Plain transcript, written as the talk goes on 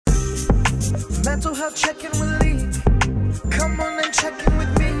Mental health check-in with Lee. Come on and check in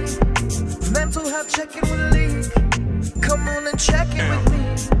with me. Mental health check-in with Lee. Come on and check in with me.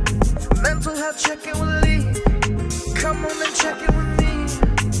 Mental health check-in with Lee. Come on and check in with me.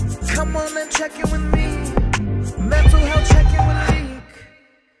 Come on and check in with me. Mental health check-in with Lee.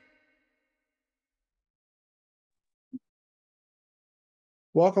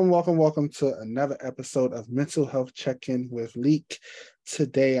 Welcome to another episode of Mental Health Check-In with Leak.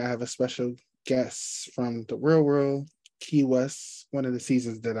 Today I have a special guest from the real world, Key West, one of the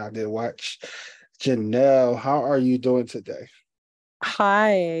seasons that I did watch. Janelle, how are you doing today?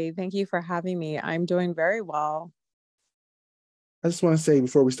 Hi, thank you for having me. I'm doing very well. I just want to say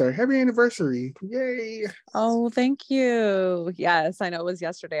before we start, happy anniversary. Yay. Oh, thank you. Yes, I know it was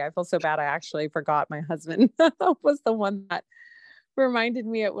yesterday. I feel so bad. I actually forgot my husband was the one that reminded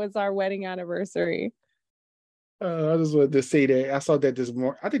me it was our wedding anniversary. I just wanted to say that I saw that this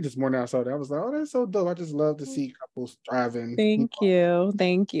morning. I think this morning I saw that. I was like, oh, that's so dope. I just love to see couples thriving. Thank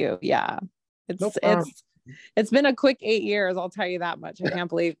you. Yeah. It's been a quick 8 years. I'll tell you that much. I can't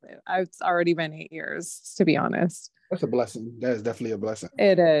believe it's already been 8 years, to be honest. That's a blessing. That is definitely a blessing.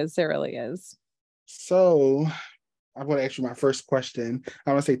 It is. It really is. So I want to ask you my first question.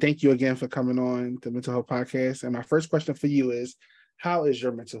 I want to say thank you again for coming on the Mental Health Podcast. And my first question for you is, how is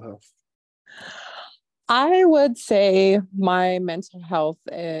your mental health? I would say my mental health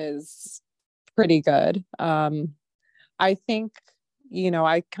is pretty good. I think,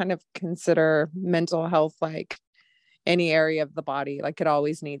 I kind of consider mental health like any area of the body, like it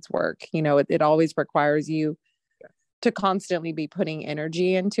always needs work. It always requires you to constantly be putting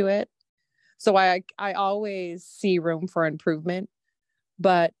energy into it. So I always see room for improvement,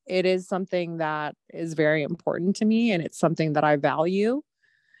 but it is something that is very important to me, and it's something that I value.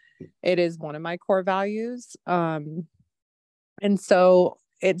 It is one of my core values. And so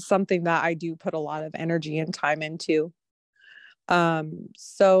it's something that I do put a lot of energy and time into.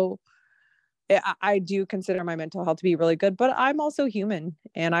 So I do consider my mental health to be really good, but I'm also human.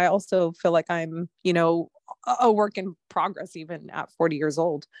 And I also feel like I'm, a work in progress, even at 40 years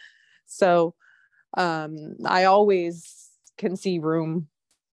old. So I always can see room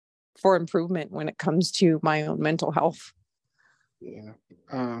for improvement when it comes to my own mental health. Yeah.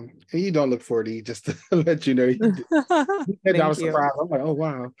 And you don't look 40, just to let you know. I was surprised. I'm like, oh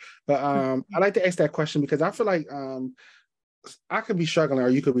wow. But I like to ask that question because I feel like I could be struggling or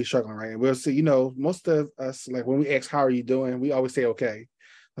you could be struggling, right? And we'll see, most of us, like when we ask how are you doing, we always say okay.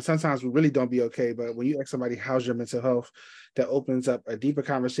 But sometimes we really don't be okay. But when you ask somebody how's your mental health, that opens up a deeper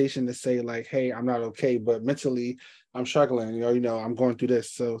conversation to say like, hey, I'm not okay, but mentally I'm struggling, I'm going through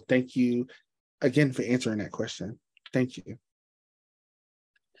this. So thank you again for answering that question. Thank you.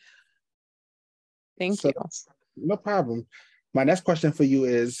 Thank you. No problem. My next question for you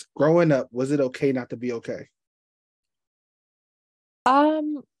is, growing up, was it okay not to be okay?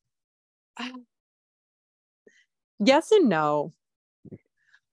 Yes and no.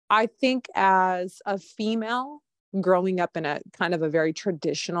 I think as a female growing up in a kind of a very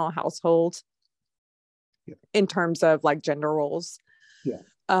traditional household in terms of like gender roles,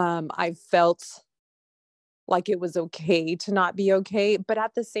 I felt like it was okay to not be okay. But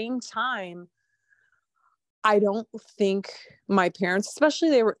at the same time, I don't think my parents, especially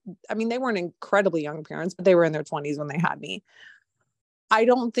they weren't incredibly young parents, but they were in their 20s when they had me. I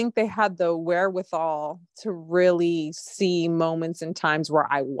don't think they had the wherewithal to really see moments and times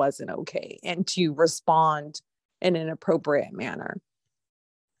where I wasn't okay and to respond in an appropriate manner.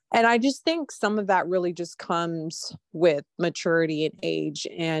 And I just think some of that really just comes with maturity and age.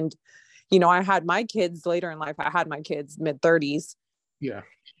 And, I had my kids later in life. I had my kids mid-30s. Yeah.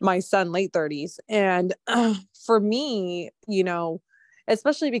 My son late 30s. And for me,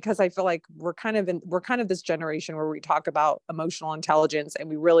 especially because I feel like we're kind of this generation where we talk about emotional intelligence, and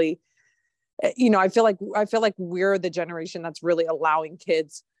we really, I feel like we're the generation that's really allowing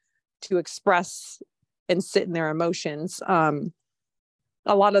kids to express and sit in their emotions.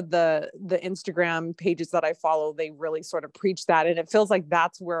 A lot of the Instagram pages that I follow, they really sort of preach that. And it feels like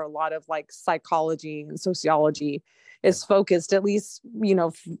that's where a lot of like psychology and sociology is focused, at least,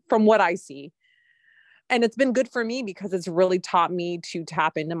 from what I see. And it's been good for me because it's really taught me to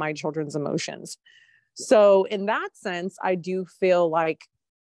tap into my children's emotions. So in that sense, I do feel like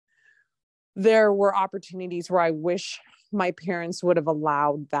there were opportunities where I wish my parents would have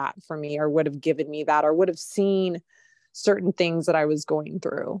allowed that for me, or would have given me that, or would have seen certain things that I was going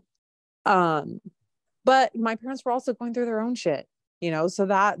through. But my parents were also going through their own shit, so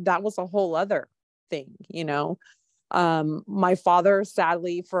that was a whole other thing, my father,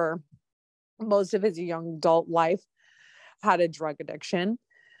 sadly, for most of his young adult life, had a drug addiction.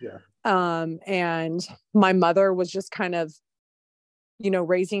 Yeah. And my mother was just kind of,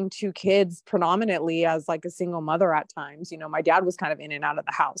 raising two kids predominantly as like a single mother at times. My dad was kind of in and out of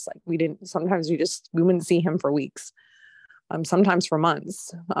the house. Like sometimes we wouldn't see him for weeks, sometimes for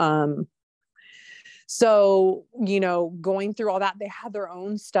months. So, going through all that, they had their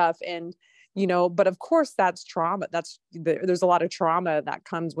own stuff. And, but of course that's trauma. There's a lot of trauma that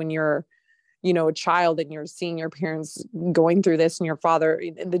comes when you're, a child and you're seeing your parents going through this, and your father,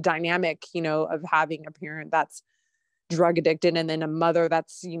 the dynamic, of having a parent that's drug addicted and then a mother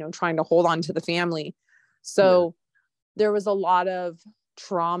that's, trying to hold on to the family. So there was a lot of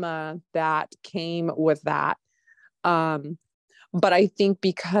trauma that came with that. But I think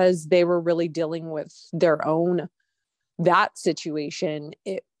because they were really dealing with that situation,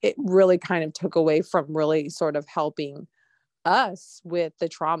 it really kind of took away from really sort of helping us with the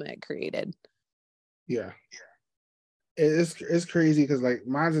trauma it created. Yeah. It's crazy because like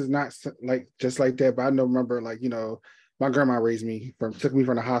mine is not like just like that, but I know remember like my grandma took me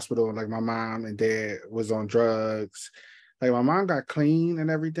from the hospital, and like my mom and dad was on drugs. Like my mom got clean and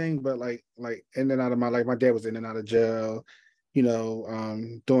everything, but like in and out of my dad was in and out of jail,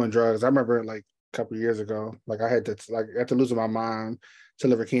 doing drugs. I remember like a couple of years ago, like I had to lose my mom to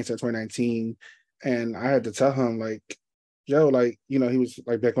liver cancer in 2019, and I had to tell him like, yo, like, he was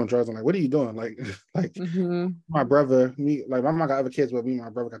like back on drugs. I'm like, what are you doing? Like, my brother, my mom got other kids, but me and my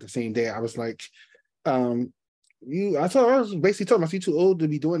brother got the same dad. I was like, I was basically told him, you're too old to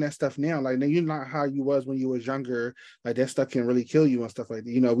be doing that stuff now. Like, you're not how you was when you was younger. Like, that stuff can really kill you and stuff like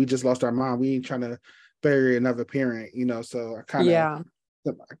that. We just lost our mom. We ain't trying to bury another parent, so I kind of,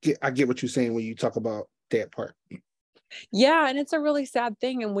 I get what you're saying when you talk about that part. Yeah. And it's a really sad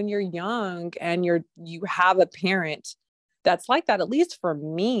thing. And when you're young and you have a parent that's like that, at least for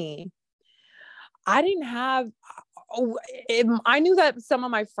me, I didn't have, I knew that some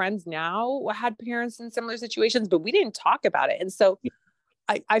of my friends now had parents in similar situations, but we didn't talk about it. And so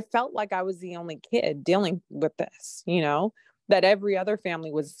I felt like I was the only kid dealing with this, that every other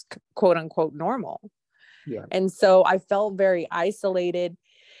family was quote unquote normal. Yeah. And so I felt very isolated,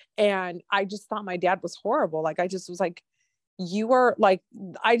 and I just thought my dad was horrible. Like, I just was like, you were like,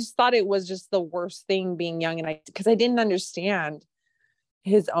 I just thought it was just the worst thing being young. And because I didn't understand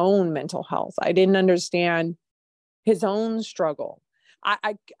his own mental health. I didn't understand his own struggle.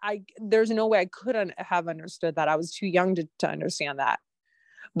 There's no way I could have understood that. I was too young to understand that.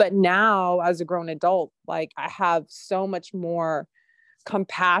 But now as a grown adult, like, I have so much more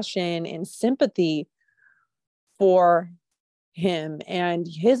compassion and sympathy for him and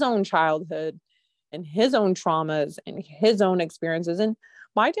his own childhood and his own traumas and his own experiences. And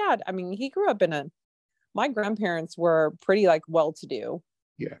my dad, I mean, he grew up my grandparents were pretty like well-to-do.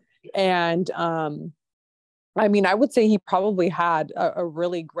 Yeah. And, I mean, I would say he probably had a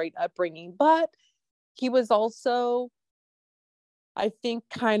really great upbringing, but he was also, I think,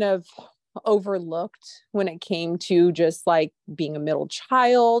 kind of overlooked when it came to just like being a middle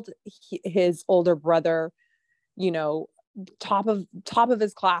child. His older brother, top of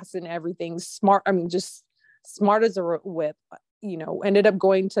his class and everything, smart. I mean, just smart as a whip, ended up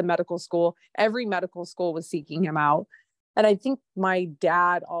going to medical school. Every medical school was seeking him out. And I think my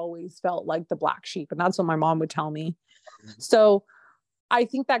dad always felt like the black sheep. And that's what my mom would tell me. So I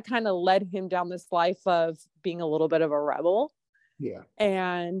think that kind of led him down this life of being a little bit of a rebel. Yeah.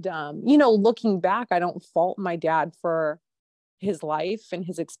 And, looking back, I don't fault my dad for his life and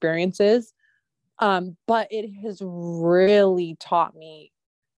his experiences. But it has really taught me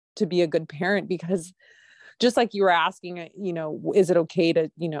to be a good parent, because just like you were asking, is it okay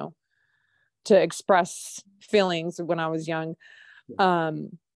to, to express feelings when I was young?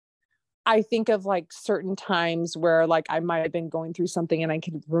 I think of like certain times where like I might have been going through something, and I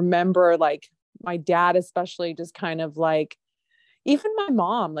can remember like my dad, especially, just kind of like, even my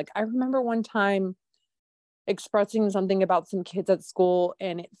mom, like I remember one time expressing something about some kids at school,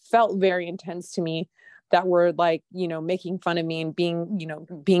 and it felt very intense to me, that were like, making fun of me and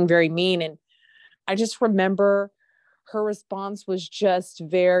being very mean. And I just remember her response was just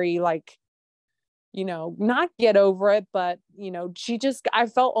very like, not get over it, but, I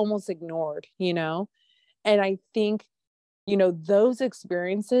felt almost ignored, and I think, those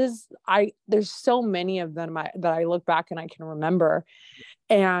experiences, there's so many of them that I look back and I can remember.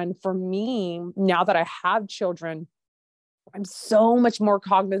 And for me, now that I have children, I'm so much more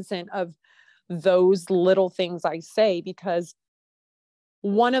cognizant of those little things I say, because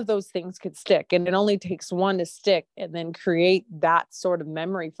one of those things could stick, and it only takes one to stick and then create that sort of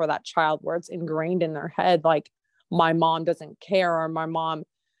memory for that child where it's ingrained in their head. Like, my mom doesn't care, or my mom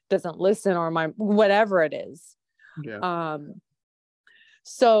doesn't listen, or my, whatever it is. Yeah.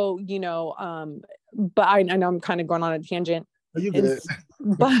 So, but I know I'm kind of going on a tangent. Are you good?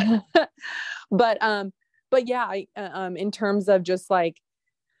 But, but yeah, in terms of just like,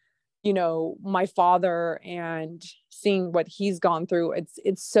 my father and seeing what he's gone through,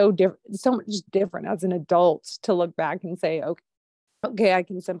 it's so different, so much different as an adult to look back and say, okay, I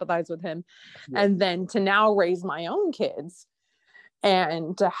can sympathize with him. Yeah. And then to now raise my own kids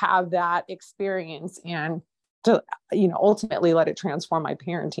and to have that experience and to, ultimately let it transform my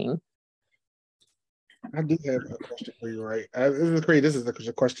parenting. I do have a question for you, right? This is crazy. This is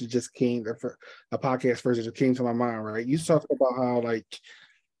a question just came, a podcast version just came to my mind, right? You talked about how like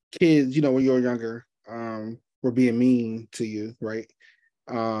kids, when you were younger, were being mean to you, right?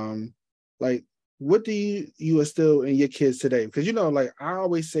 Like what do you instill in your kids today? Because like I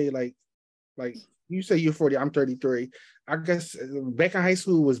always say, like you say you're 40, I'm 33. I guess back in high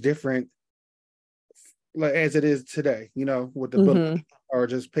school was different, like as it is today, with the bullying or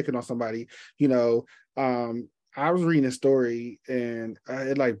just picking on somebody. I was reading a story and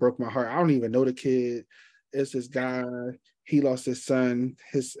it like broke my heart. I don't even know the kid. It's this guy. He lost his son.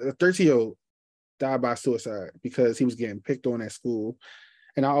 His 13-year-old died by suicide because he was getting picked on at school.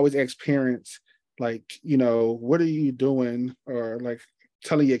 And I always ask parents, like, what are you doing? Or like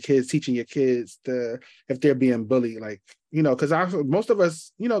telling your kids, teaching your kids if they're being bullied, like, because most of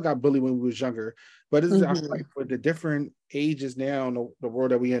us, got bullied when we was younger. But it's like with the different ages now, the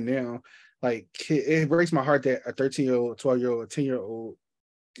world that we in now, like it breaks my heart that a 13-year-old, 12-year-old, a 10-year-old,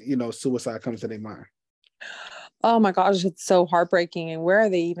 suicide comes to their mind. Oh my gosh, it's so heartbreaking. And where are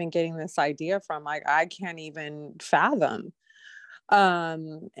they even getting this idea from? Like, I can't even fathom.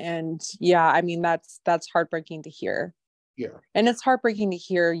 And yeah, I mean, that's heartbreaking to hear. Yeah. And it's heartbreaking to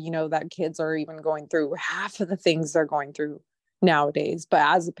hear, that kids are even going through half of the things they're going through nowadays. But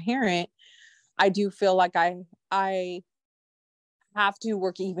as a parent, I do feel like I have to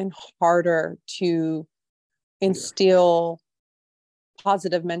work even harder to instill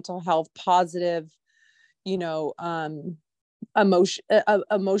positive mental health, positive, emotional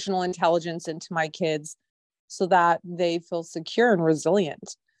intelligence into my kids so that they feel secure and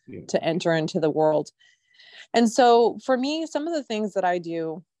resilient to enter into the world. And so for me, some of the things that I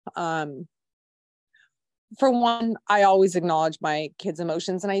do, for one, I always acknowledge my kids'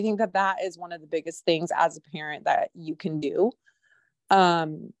 emotions. And I think that is one of the biggest things as a parent that you can do.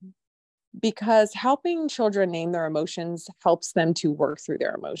 Because helping children name their emotions helps them to work through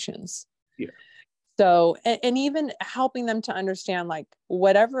their emotions. Yeah. So, and even helping them to understand, like,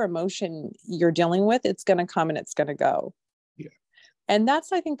 whatever emotion you're dealing with, it's going to come and it's going to go. Yeah. And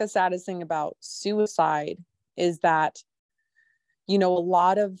that's, I think, the saddest thing about suicide is that, a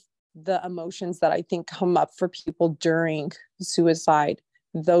lot of the emotions that I think come up for people during suicide,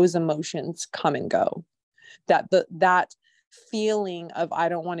 those emotions come and go. That feeling of, I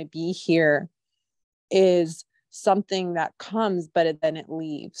don't want to be here, is something that comes, but then it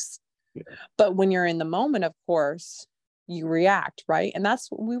leaves. Yeah. But when you're in the moment, of course, you react, right? And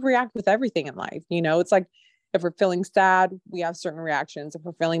we react with everything in life. It's like if we're feeling sad, we have certain reactions. If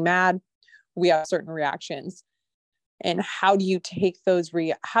we're feeling mad, we have certain reactions. And how do you take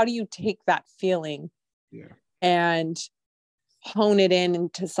how do you take that feeling and hone it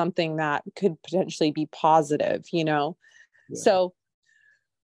into something that could potentially be positive, So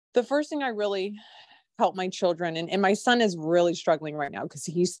the first thing I really help my children, and my son is really struggling right now because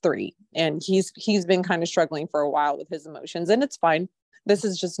he's 3 and he's been kind of struggling for a while with his emotions, and it's fine. This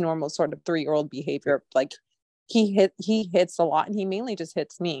is just normal sort of 3-year-old behavior. Like he hits a lot, and he mainly just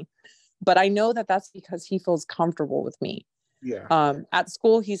hits me. But I know that that's because he feels comfortable with me. Yeah. At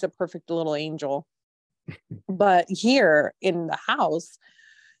school, he's a perfect little angel. But here in the house,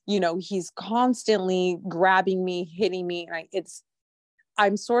 he's constantly grabbing me, hitting me. And I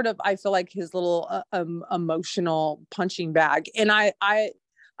feel like his little emotional punching bag. And I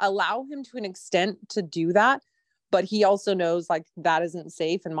allow him to an extent to do that. But he also knows, like, that isn't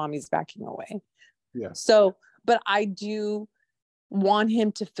safe and mommy's backing away. Yeah. So, but I do want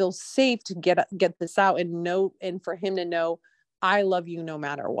him to feel safe to get this out and for him to know, I love you no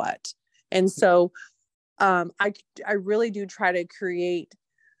matter what. And so I really do try to create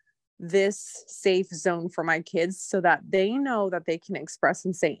this safe zone for my kids so that they know that they can express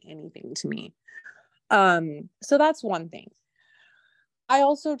and say anything to me. So that's one thing. I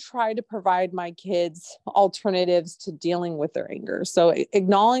also try to provide my kids alternatives to dealing with their anger. So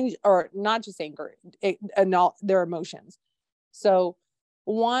acknowledge, or not just anger, their emotions. So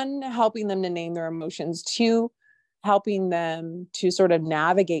 1, helping them to name their emotions. 2, helping them to sort of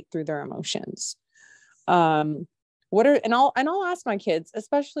navigate through their emotions. And I'll ask my kids,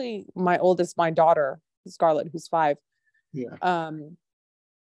 especially my oldest, my daughter, Scarlett, who's 5. Yeah.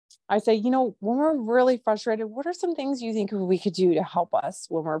 I say, you know, when we're really frustrated, what are some things you think we could do to help us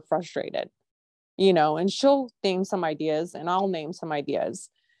when we're frustrated? You know, and she'll name some ideas and I'll name some ideas.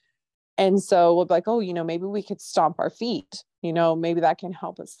 And so we'll be like, oh, you know, maybe we could stomp our feet, you know, maybe that can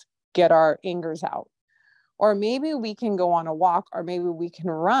help us get our angers out. Or maybe we can go on a walk, or maybe we can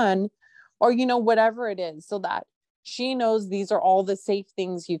run, or, you know, whatever it is, so that she knows these are all the safe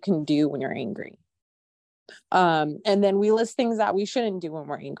things you can do when you're angry. And then we list things that we shouldn't do when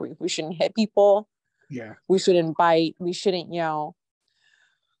we're angry. We shouldn't hit people. Yeah. We shouldn't bite. We shouldn't yell.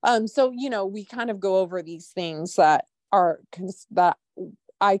 So, you know, we kind of go over these things that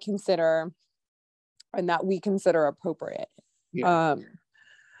I consider and that we consider appropriate. Yeah.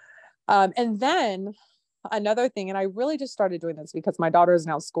 And then another thing, and I really just started doing this because my daughter is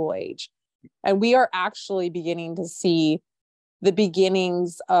now school age, and we are actually beginning to see the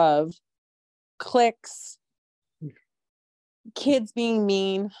beginnings of cliques, kids being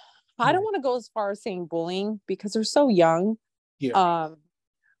mean. I don't want to go as far as saying bullying because they're so young. Yeah.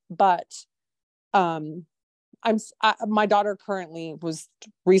 But my daughter currently was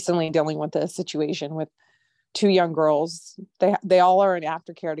recently dealing with a situation with two young girls. They all are in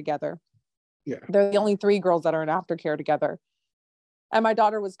aftercare together. Yeah. They're the only three girls that are in aftercare together. And my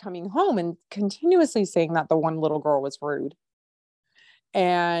daughter was coming home and continuously saying that the one little girl was rude.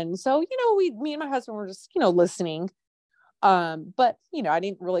 And so, you know, me and my husband were just, you know, listening. But, you know, I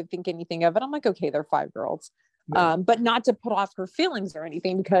didn't really think anything of it. I'm like, okay, they're 5 girls. Yeah. But not to put off her feelings or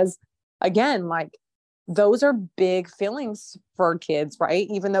anything, because again, like, those are big feelings for kids, right?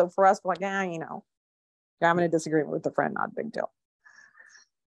 Even though for us, we're like, you know, I'm in a disagreement with a friend, not a big deal.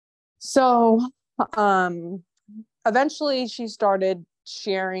 So, eventually she started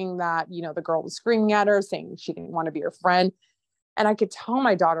sharing that, you know, the girl was screaming at her, saying she didn't want to be her friend. And I could tell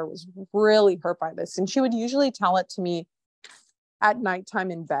my daughter was really hurt by this. And she would usually tell it to me at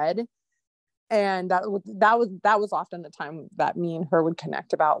nighttime in bed. And that was often the time that me and her would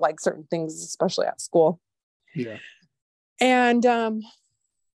connect about like certain things, especially at school. Yeah. And,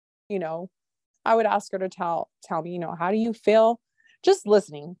 you know, I would ask her to tell me, you know, how do you feel? Just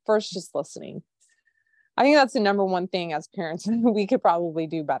listening. First, just listening. I think that's the number one thing as parents we could probably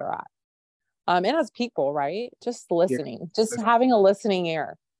do better at. And as people, right? Just listening, just having a listening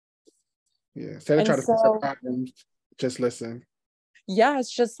ear. Yeah. Instead of trying to fix our problems, just listen. Yes,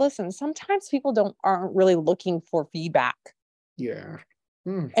 just listen. Sometimes people aren't really looking for feedback. Yeah.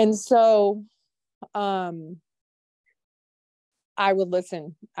 And so, I would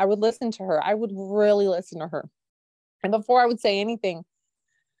listen. I would listen to her. I would really listen to her. And before I would say anything,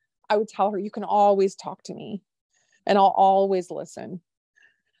 I would tell her, you can always talk to me and I'll always listen.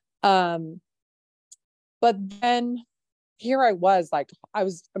 But then here I was like, I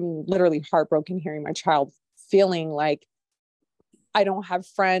mean, literally heartbroken hearing my child feeling like I don't have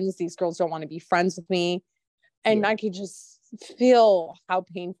friends. These girls don't want to be friends with me. And I could just feel how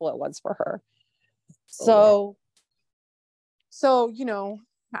painful it was for her. So, you know,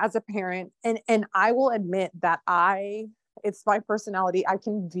 as a parent, and I will admit that it's my personality. I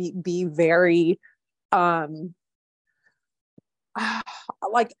can be very,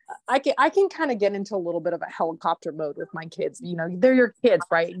 like I can kind of get into a little bit of a helicopter mode with my kids. You know, they're your kids,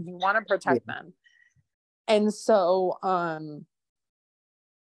 right? You want to protect them. And so,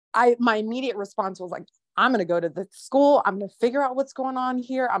 my immediate response was like, I'm going to go to the school. I'm going to figure out what's going on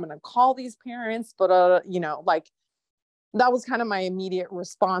here. I'm going to call these parents, but, you know, like that was kind of my immediate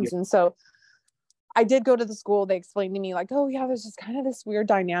response. And so I did go to the school. They explained to me like, oh yeah, there's just kind of this weird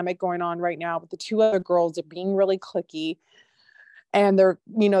dynamic going on right now with the two other girls are being really cliquey, and they're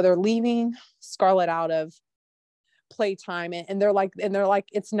leaving Scarlett out of playtime. And they're like,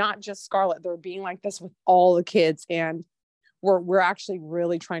 it's not just Scarlett. They're being like this with all the kids. And we're actually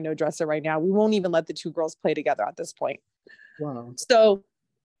really trying to address it right now. We won't even let the two girls play together at this point. Wow. So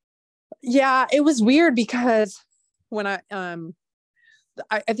yeah, it was weird because when I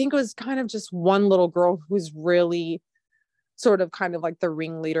think it was kind of just one little girl who was really sort of kind of like the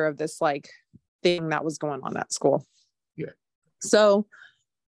ringleader of this like thing that was going on at school. Yeah. So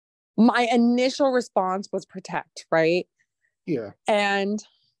my initial response was protect, right? Yeah. And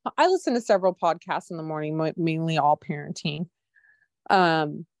I listened to several podcasts in the morning, mainly all parenting.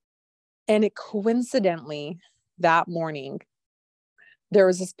 And it coincidentally that morning, there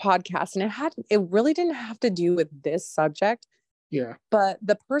was this podcast, and it really didn't have to do with this subject. Yeah. But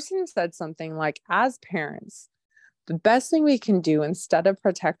the person said something like, as parents, the best thing we can do instead of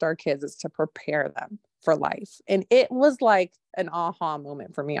protect our kids is to prepare them for life. And it was like an aha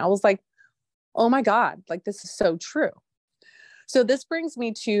moment for me. I was like, oh my God, like this is so true. So this brings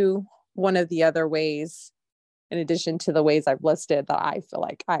me to one of the other ways in addition to the ways I've listed that I feel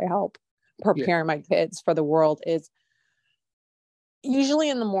like I help prepare my kids for the world, is usually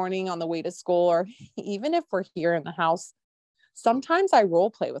in the morning on the way to school, or even if we're here in the house, sometimes I role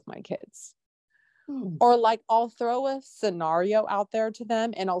play with my kids. Or like I'll throw a scenario out there to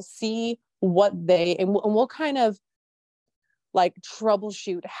them and I'll see what and we'll kind of like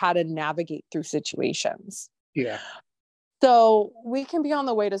troubleshoot how to navigate through situations. Yeah. So we can be on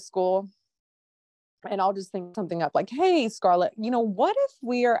the way to school and I'll just think something up like, hey, Scarlett, what if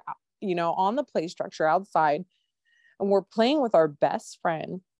we are, on the play structure outside and we're playing with our best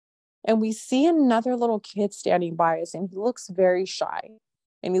friend and we see another little kid standing by us and he looks very shy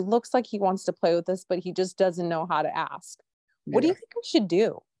and he looks like he wants to play with us, but he just doesn't know how to ask. What do you think we should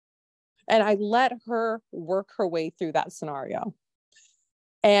do? And I let her work her way through that scenario.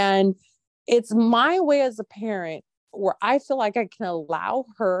 And it's my way as a parent where I feel like I can allow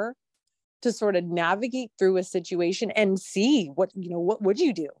her to sort of navigate through a situation and see what would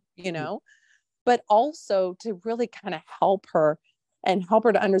you do, but also to really kind of help her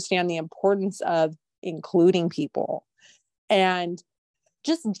to understand the importance of including people and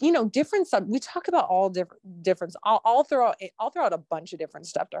just, different stuff. We talk about all different. I'll throw out a bunch of different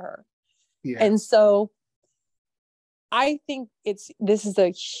stuff to her. Yeah. And so I think this is a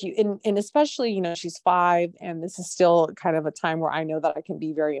huge, and especially, she's 5 and this is still kind of a time where I know that I can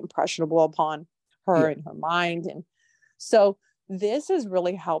be very impressionable upon her and her mind. And so this has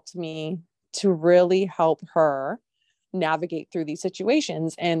really helped me to really help her navigate through these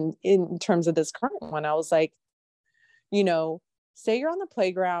situations. And in terms of this current one, I was like, say you're on the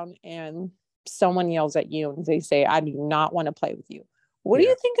playground and someone yells at you and they say, I do not want to play with you. What do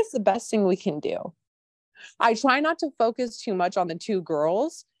you think is the best thing we can do? I try not to focus too much on the 2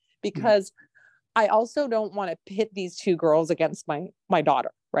 girls because I also don't want to pit these 2 girls against my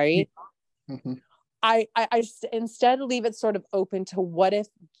daughter. Right. Mm-hmm. I instead leave it sort of open to what if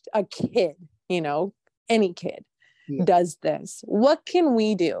a kid, any kid does this, what can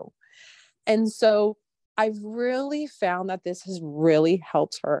we do? And so I've really found that this has really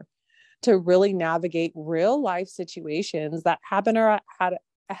helped her to really navigate real life situations that happen at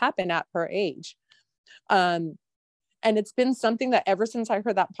her age. And it's been something that ever since I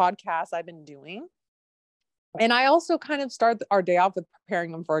heard that podcast, I've been doing. And I also kind of start our day off with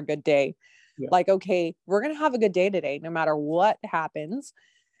preparing them for a good day. Yeah. Like, okay, we're going to have a good day today, no matter what happens.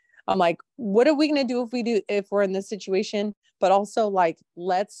 I'm like, what are we going to do if we're in this situation? But also like,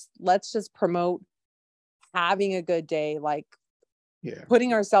 let's just promote having a good day, like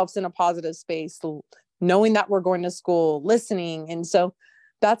putting ourselves in a positive space, knowing that we're going to school, listening. And so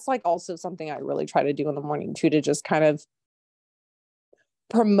that's like also something I really try to do in the morning too, to just kind of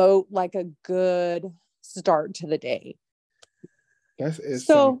promote like a good start to the day. That's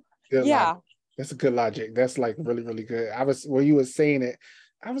a good logic. That's like really, really good. When you were saying it,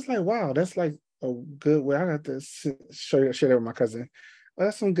 I was like, wow, that's like a good way. I got to share that with my cousin. Well,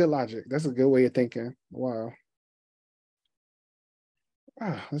 that's some good logic. That's a good way of thinking. Wow.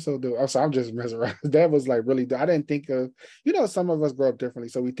 That's so dope. I'm just mesmerized. That was like really dope. I didn't think of, some of us grow up differently,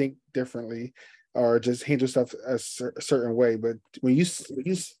 so we think differently or just handle stuff a certain way. But when you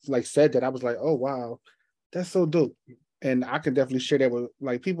like said that, I was like, oh wow, that's so dope. And I can definitely share that with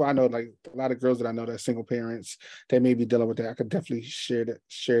like people I know, like a lot of girls that I know that are single parents that may be dealing with that. I could definitely share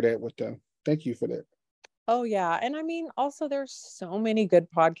that with them. Thank you for that. Oh yeah. And I mean, also there's so many good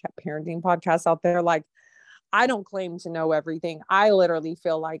parenting podcasts out there. Like I don't claim to know everything. I literally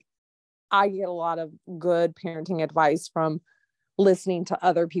feel like I get a lot of good parenting advice from listening to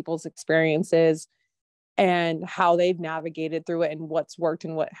other people's experiences and how they've navigated through it and what's worked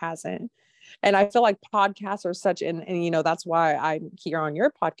and what hasn't. And I feel like podcasts are such, and that's why I'm here on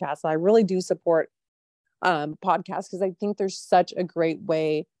your podcast. I really do support podcasts because I think there's such a great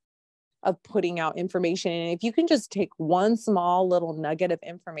way of putting out information. And if you can just take one small little nugget of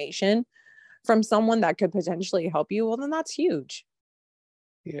information from someone that could potentially help you, well, then that's huge.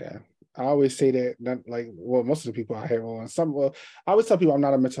 Yeah. I always say that, most of the people I have on I always tell people I'm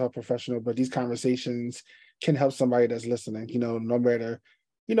not a mental health professional, but these conversations can help somebody that's listening, no matter,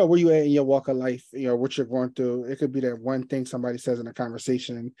 where you at in your walk of life, what you're going through. It could be that one thing somebody says in a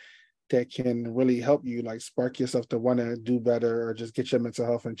conversation that can really help you, like spark yourself to want to do better or just get your mental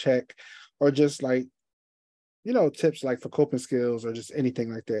health in check, or just like, tips like for coping skills or just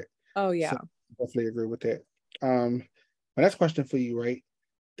anything like that. Oh yeah. So definitely agree with that. My next question for you, right?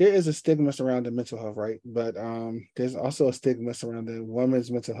 There is a stigma surrounding mental health, right? But there's also a stigma surrounding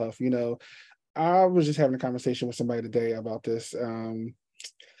women's mental health. I was just having a conversation with somebody today about this.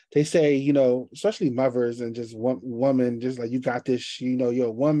 they say, you know, especially mothers and just one woman, just like, you got this, you know, you're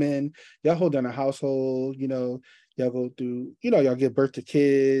a woman, y'all hold down a household, you know, y'all go through, you know, y'all give birth to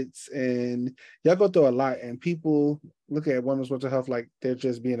kids and y'all go through a lot, and people look at women's mental health like they're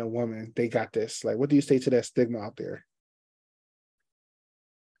just being a woman. They got this. Like, what do you say to that stigma out there?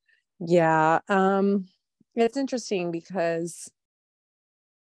 Yeah. It's interesting because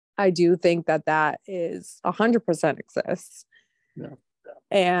I do think that that is 100% exists. Yeah.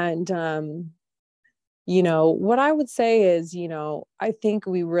 And, you know, what I would say is, you know, I think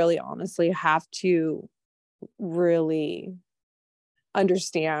we really honestly have to really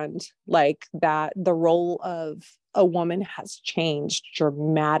understand like that the role of a woman has changed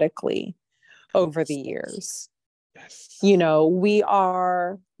dramatically over the years. Yes. You know, we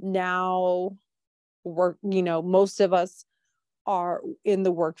are now you know, most of us are in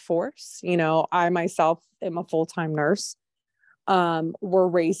the workforce. You know, I myself am a full-time nurse. We're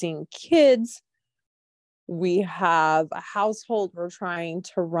raising kids. We have a household we're trying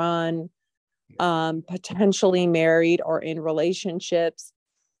to run, potentially married or in relationships.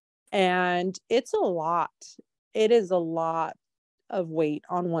 And it's a lot. It is a lot of weight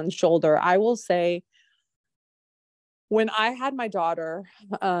on one's shoulder. I will say, when I had my daughter,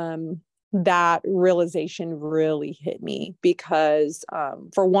 that realization really hit me because,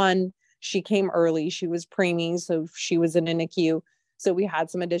 for one, she came early. She was preemie, so she was in a NICU. So we had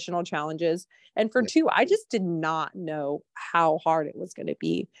some additional challenges. And for two, I just did not know how hard it was going to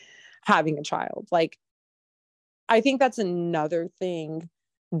be having a child. Like, I think that's another thing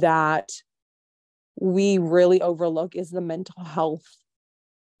that we really overlook is the mental health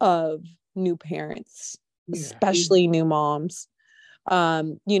of new parents, especially new moms.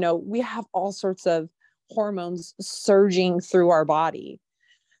 You know, we have all sorts of hormones surging through our body.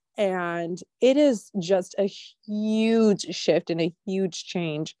 And it is just a huge shift and a huge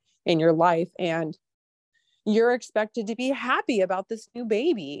change in your life. And you're expected to be happy about this new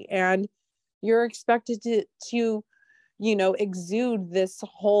baby. And you're expected to, you know, exude this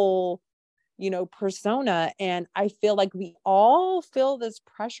whole, you know, persona. And I feel like we all feel this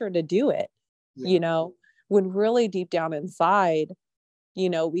pressure to do it, you know, when really deep down inside, you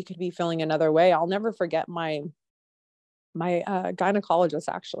know, we could be feeling another way. I'll never forget my gynecologist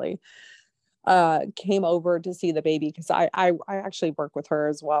actually came over to see the baby because I actually work with her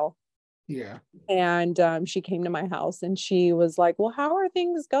as well. Yeah. And she came to my house and she was like, well, how are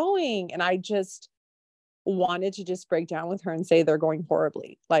things going? And I just wanted to just break down with her and say they're going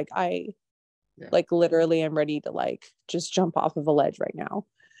horribly. Like like literally I'm ready to like just jump off of a ledge right now.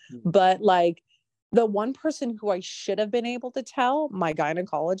 But like the one person who I should have been able to tell, my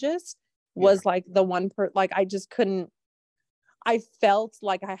gynecologist, was like the one like I just couldn't. I felt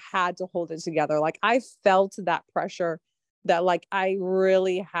like I had to hold it together. Like I felt that pressure that like I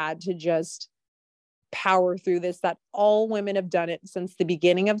really had to just power through this, that all women have done it since the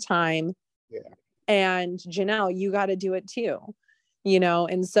beginning of time. And Janelle, you got to do it too, you know?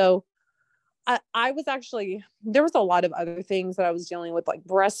 And so I was actually, there was a lot of other things that I was dealing with, like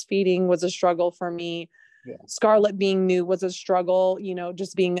breastfeeding was a struggle for me. Scarlett being new was a struggle, you know,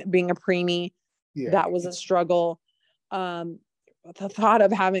 just being a preemie, that was a struggle. The thought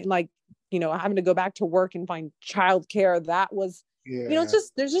of having like, you know, having to go back to work and find childcare, that was, you know, it's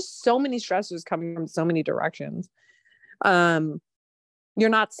just, there's just so many stressors coming from so many directions. You're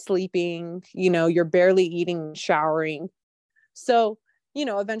not sleeping, you know, you're barely eating, showering. So, you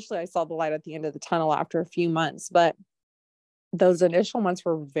know, eventually I saw the light at the end of the tunnel after a few months, but those initial months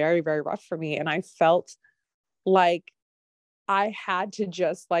were very, very rough for me. And I felt like I had to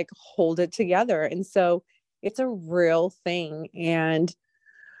just like hold it together. And so it's a real thing. And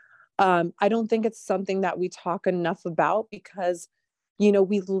I don't think it's something that we talk enough about because, you know,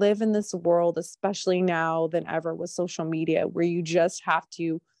 we live in this world, especially now than ever with social media, where you just have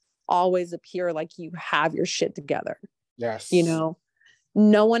to always appear like you have your shit together. You know,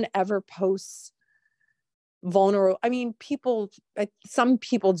 no one ever posts vulnerable. I mean, some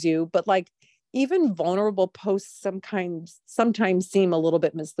people do, but like even vulnerable posts sometimes seem a little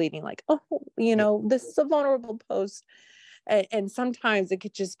bit misleading. Like, oh, you know, this is a vulnerable post. And sometimes it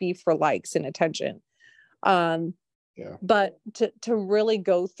could just be for likes and attention. But to really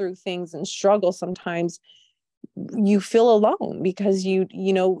go through things and struggle, sometimes you feel alone because you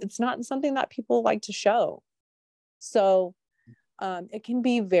know, it's not something that people like to show. So it can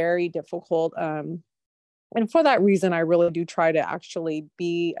be very difficult. And for that reason, I really do try to actually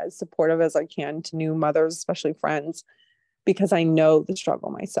be as supportive as I can to new mothers, especially friends, because I know the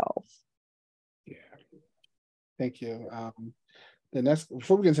struggle myself. Thank you. The next,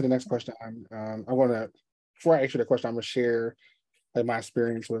 before we get into the next question, I want to, before I answer the question, I'm gonna share like my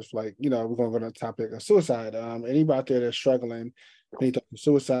experience with like, you know, we're gonna go to the topic of suicide. Anybody out there that's struggling, any thoughts of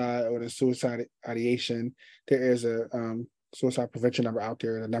suicide or the suicide ideation, there is a suicide prevention number out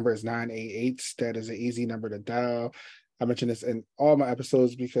there. The number is 988. That is an easy number to dial. I mention this in all my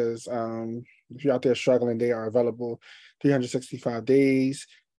episodes because if you're out there struggling, they are available 365 days.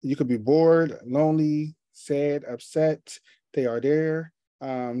 You could be bored, lonely, sad, upset. They are there.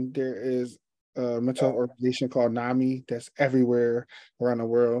 There is a mental organization called NAMI that's everywhere around the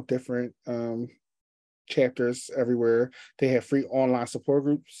world, different chapters everywhere. They have free online support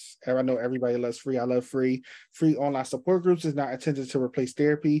groups. I know everybody loves free. I love free. Free online support groups is not intended to replace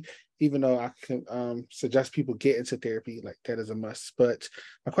therapy, even though I can suggest people get into therapy. Like that is a must. But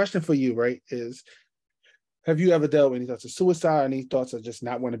my question for you, right, is have you ever dealt with any thoughts of suicide, any thoughts of just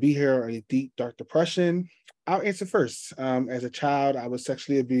not want to be here, or any deep, dark depression? I'll answer first. As a child, I was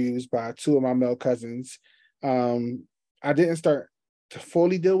sexually abused by two of my male cousins. I didn't start to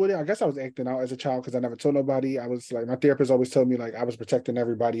fully deal with it. I guess I was acting out as a child because I never told nobody. I was like, my therapist always told me like I was protecting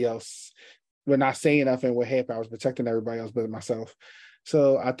everybody else. We're not saying nothing what happened. I was protecting everybody else but myself.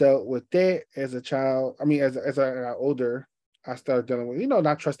 So I dealt with that as a child. I mean, as I got older, I started dealing with,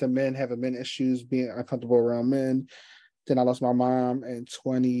 not trusting men, having men issues, being uncomfortable around men. Then I lost my mom in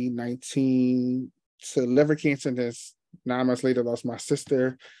 2019 to liver cancer. And then 9 months later, lost my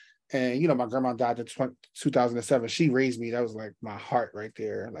sister. And, my grandma died in 2007. She raised me. That was like my heart right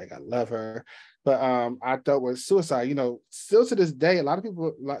there. Like, I love her. But I dealt with suicide, still to this day, a lot of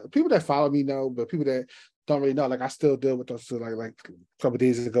people that follow me know, but people that don't really know, like I still deal with those. So like a couple of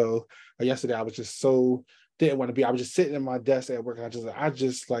days ago or yesterday, I was just so didn't want to be. I was just sitting in my desk at work. And I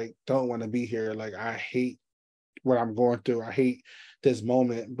just like don't want to be here. Like I hate what I'm going through. I hate this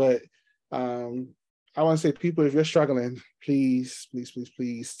moment. But I want to say, people, if you're struggling, please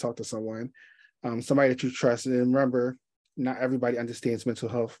talk to someone, somebody that you trust. And remember, not everybody understands mental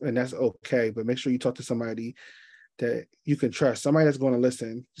health, and that's okay. But make sure you talk to somebody that you can trust, somebody that's going to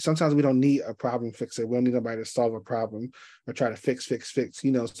listen. Sometimes we don't need a problem fixer. We don't need nobody to solve a problem or try to fix.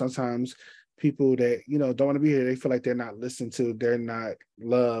 Sometimes people that, don't want to be here, they feel like they're not listened to, they're not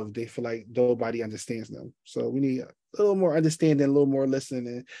loved, they feel like nobody understands them. So we need a little more understanding, a little more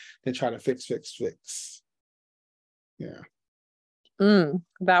listening than try to fix. Yeah.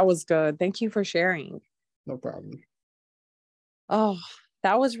 That was good. Thank you for sharing. No problem. Oh,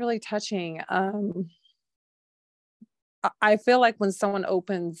 that was really touching. I feel like when someone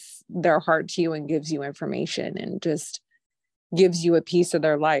opens their heart to you and gives you information and just gives you a piece of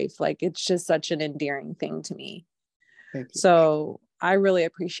their life, like it's just such an endearing thing to me. Thank you. So I really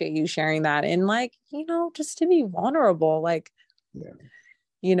appreciate you sharing that. And like, just to be vulnerable, like,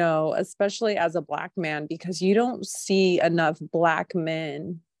 especially as a Black man, because you don't see enough Black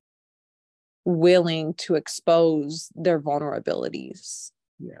men willing to expose their vulnerabilities.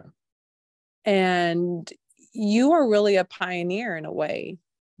 Yeah. And you are really a pioneer in a way,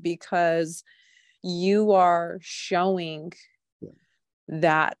 because you are showing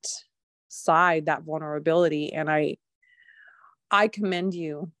that side, that vulnerability. And I commend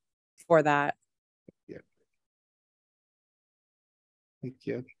you for that. Yeah. Thank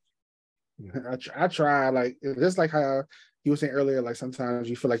you. I try, like, just like how you were saying earlier, like sometimes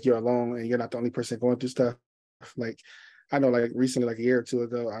you feel like you're alone and you're not the only person going through stuff. Like, I know, like recently, like a year or two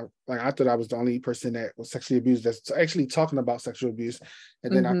ago, I thought I was the only person that was sexually abused that's actually talking about sexual abuse.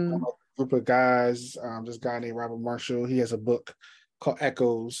 And then I found a group of guys, this guy named Robert Marshall, he has a book called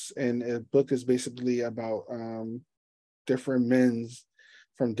Echoes. And the book is basically about different men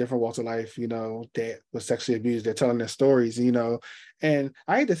from different walks of life, that was sexually abused. They're telling their stories, and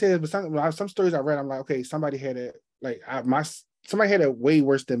I hate to say this, but some stories I read, I'm like, okay, somebody had it, like somebody had it way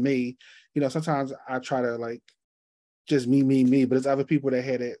worse than me. Sometimes I try to like just me, but it's other people that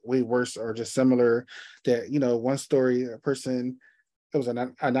had it way worse or just similar. That one story, a person, it was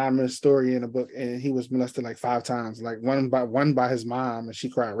an anonymous story in a book, and he was molested like 5 times, like one by his mom, and she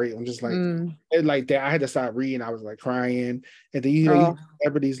cried rape. I'm just like, it, like that. I had to stop reading. I was like crying, and then you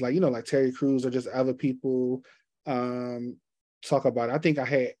celebrities like like Terry Crews or just other people talk about it. I think I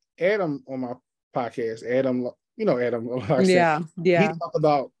had Adam on my podcast. Adam, Adam. Yeah. He talked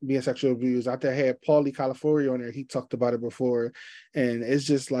about being sexually abused. I think I had Paulie Califorio on there. He talked about it before, and it's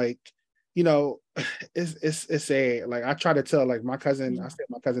just like, it's sad. Like I try to tell, like my cousin, I stay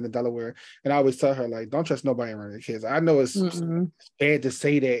with my cousin in Delaware, and I always tell her, like, don't trust nobody around your kids. I know it's bad to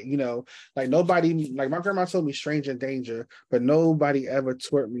say that, like nobody, like my grandma told me stranger in danger, but nobody ever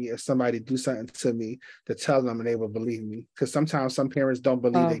taught me if somebody do something to me to tell them and they will believe me. Because sometimes some parents don't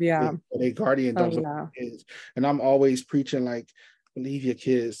believe their guardian don't believe kids. And I'm always preaching, like, believe your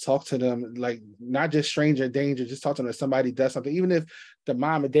kids, talk to them, like not just stranger danger, just talk to them if somebody does something, even if the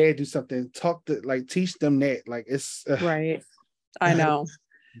mom and dad do something, teach them that, like it's right. I know.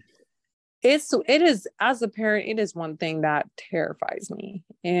 It is, as a parent, it is one thing that terrifies me.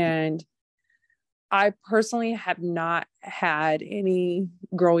 And I personally have not had any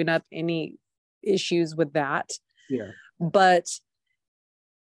growing up, any issues with that. Yeah. But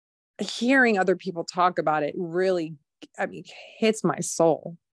hearing other people talk about it really, I mean, hits my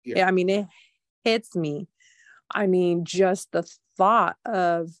soul. Yeah. I mean, it hits me. I mean, just the thought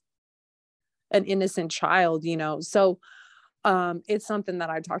of an innocent child, so it's something that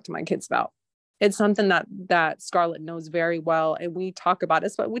I talk to my kids about. It's something that Scarlett knows very well, and we talk about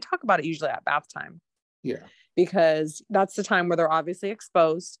it. But we talk about it usually at bath time. Yeah, because that's the time where they're obviously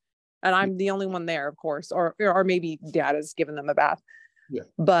exposed, and I'm the only one there, of course, or maybe dad has given them a bath. Yeah,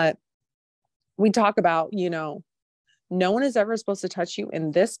 but we talk about, no one is ever supposed to touch you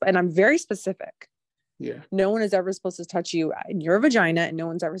in this, and I'm very specific. Yeah, no one is ever supposed to touch you in your vagina, and no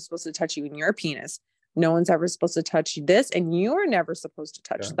one's ever supposed to touch you in your penis. No one's ever supposed to touch this, and you're never supposed to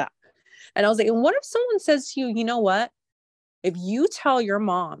touch that. And I was like, and what if someone says to you, you know what? If you tell your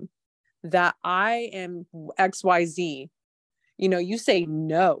mom that I am XYZ, you say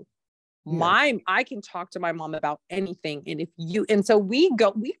no. Yeah. I can talk to my mom about anything. And so we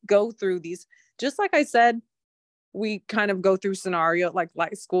go through these, just like I said, we kind of go through scenario, like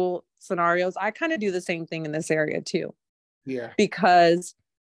school scenarios. I kind of do the same thing in this area too. Yeah. Because,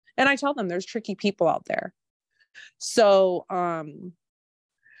 and I tell them there's tricky people out there. So,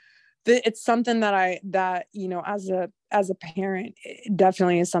 it's something that as a parent, it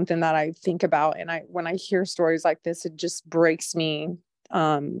definitely is something that I think about. And when I hear stories like this, it just breaks me,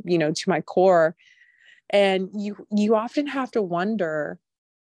 to my core. And you often have to wonder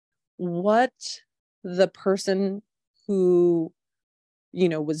what the person who,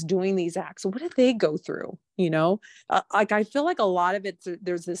 was doing these acts, what did they go through? Like, I feel like a lot of it,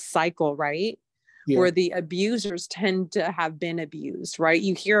 there's this cycle, right? Yeah. Where the abusers tend to have been abused, right?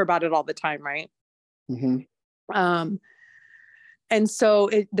 You hear about it all the time, right? Mm-hmm. And so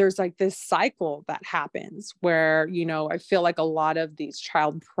there's like this cycle that happens where, I feel like a lot of these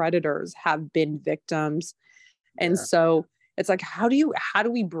child predators have been victims. And so it's like, how do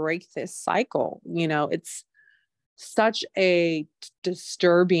we break this cycle? It's such a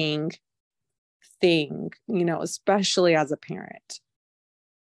disturbing thing, especially as a parent.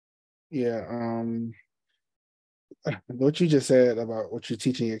 Yeah. What you just said about what you're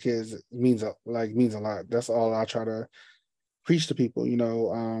teaching your kids means a lot. That's all I try to preach to people,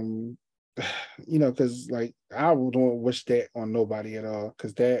 because like I don't wish that on nobody at all,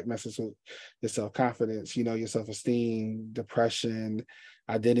 because that messes with your self-confidence, your self-esteem, depression,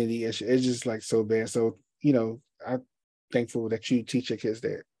 identity issue. It's just like so bad. So, I'm thankful that you teach your kids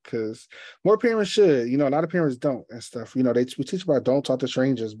that, because more parents should, a lot of parents don't and stuff. We teach about don't talk to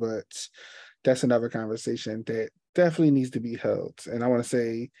strangers, but that's another conversation that definitely needs to be held. And I want to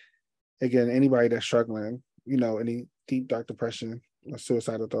say, again, anybody that's struggling, any deep, dark depression or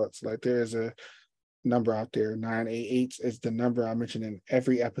suicidal thoughts, like there is a number out there. 988 is the number I mention in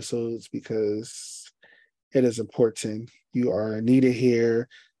every episode, because it is important. You are needed here.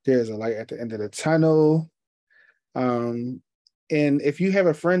 There's a light at the end of the tunnel. And if you have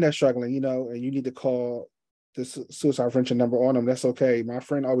a friend that's struggling, and you need to call the suicide prevention number on them, that's okay. My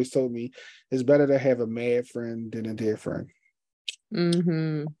friend always told me it's better to have a mad friend than a dead friend.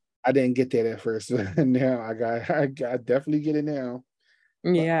 Mm-hmm. I didn't get that at first. Now I definitely get it now.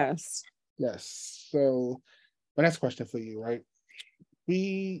 Yes. Yes. So my next question for you, right?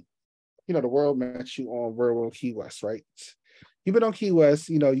 The world met you on World War Key West, right? You've been on Key West,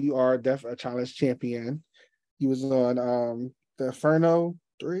 you are a challenge champion. You was on the Inferno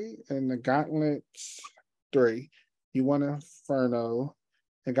 3 and the Gauntlet 3. You won Inferno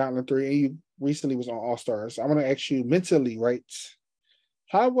and Gauntlet 3, and you recently was on All Stars. I want to ask you mentally, right?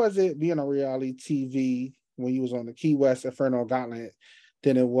 How was it being on reality TV when you was on the Key West, Inferno, Gauntlet,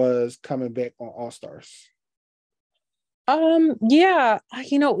 than it was coming back on All Stars? Yeah,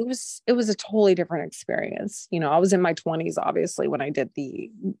 it was a totally different experience. I was in my 20s, obviously, when I did the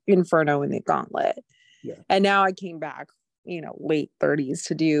Inferno and the Gauntlet. Yeah. And now I came back, late 30s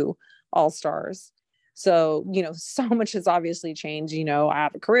to do All Stars. So, so much has obviously changed. I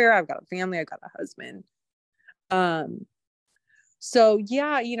have a career, I've got a family, I've got a husband. So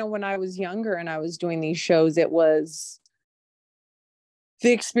yeah, when I was younger and I was doing these shows, the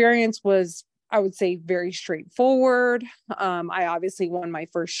experience was, I would say, very straightforward. I obviously won my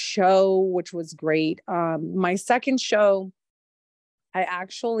first show, which was great. My second show, I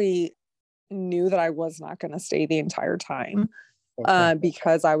actually knew that I was not going to stay the entire time. Okay.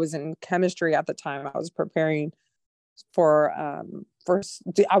 because I was in chemistry at the time. I was preparing for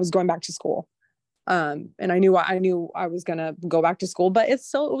I was going back to school. And I knew I was gonna go back to school, but it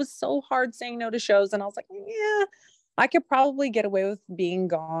was so hard saying no to shows. And I was like, yeah, I could probably get away with being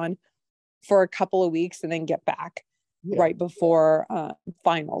gone for a couple of weeks and then get back right before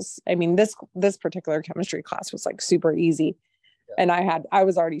finals. I mean, this particular chemistry class was like super easy. And I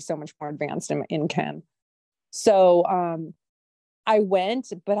was already so much more advanced in chem. So I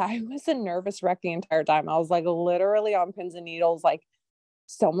went, but I was a nervous wreck the entire time. I was like literally on pins and needles, like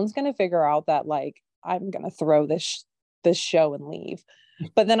someone's going to figure out that like I'm going to throw this show and leave.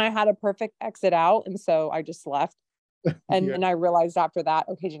 But then I had a perfect exit out, and so I just left. And then I realized after that,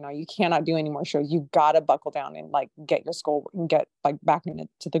 okay, Janelle, you cannot do any more shows. You got to buckle down and like get your school and get like back into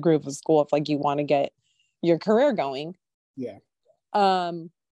the groove of school if like you want to get your career going. Yeah.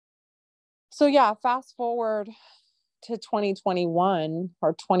 So yeah, fast forward to 2021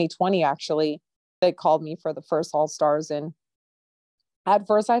 or 2020, actually, they called me for the first All Stars. And at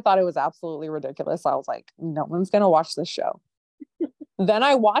first I thought it was absolutely ridiculous. I was like, no one's going to watch this show. Then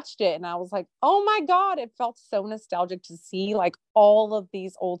I watched it and I was like, oh my God, it felt so nostalgic to see like all of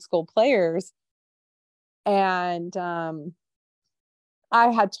these old school players. And I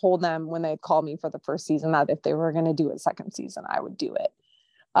had told them when they called me for the first season that if they were going to do a second season, I would do it.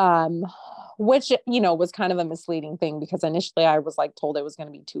 Which, was kind of a misleading thing because initially I was like told it was going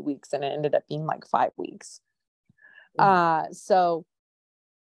to be 2 weeks and it ended up being like 5 weeks. So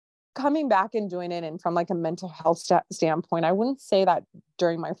coming back and doing it, and from like a mental health standpoint, I wouldn't say that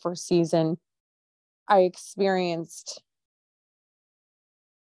during my first season I experienced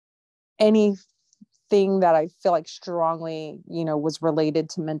anything that I feel like strongly, was related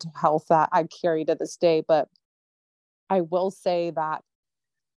to mental health that I carry to this day. But I will say that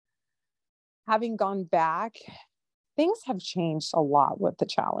having gone back, things have changed a lot with the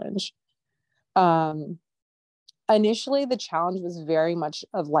challenge. Initially, the challenge was very much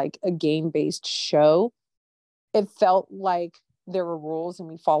of like a game-based show. It felt like there were rules and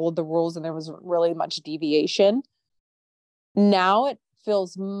we followed the rules and there was really much deviation. Now it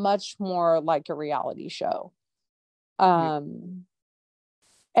feels much more like a reality show. And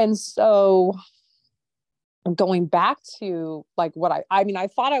so going back to like what I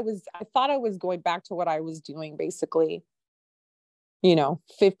thought I was going back to what I was doing basically,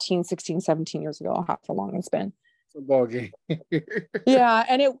 15, 16, 17 years ago, however long it's been. Football game. Yeah.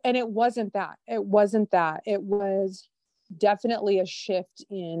 And it wasn't that. It was definitely a shift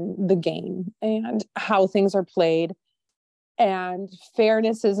in the game and how things are played. And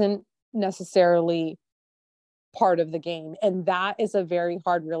fairness isn't necessarily part of the game. And that is a very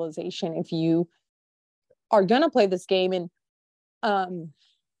hard realization if you are going to play this game. And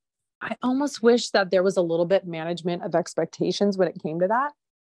I almost wish that there was a little bit management of expectations when it came to that.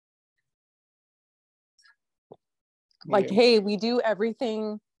 Like, hey, we do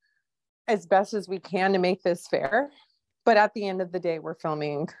everything as best as we can to make this fair. But at the end of the day, we're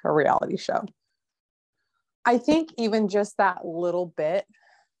filming a reality show. I think even just that little bit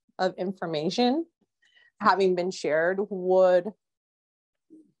of information having been shared would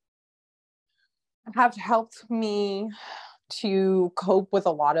have helped me to cope with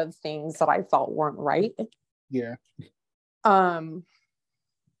a lot of things that I felt weren't right. Yeah.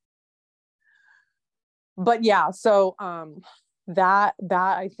 But yeah, so that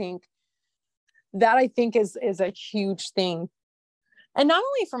I think is a huge thing. And not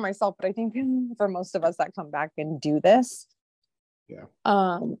only for myself, but I think for most of us that come back and do this. Yeah.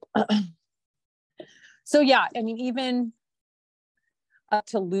 So yeah, I mean, even up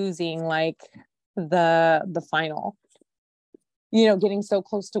to losing like the final, getting so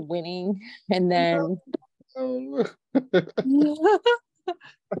close to winning and then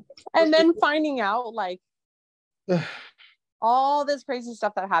and then finding out like all this crazy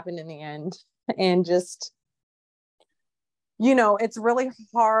stuff that happened in the end, and just it's really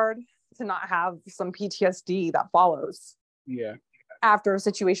hard to not have some PTSD that follows after a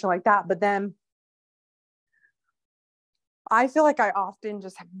situation like that. But then I feel like I often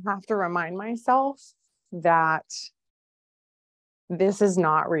just have to remind myself that this is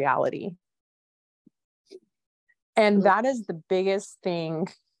not reality. And that is the biggest thing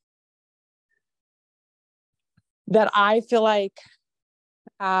that I feel like,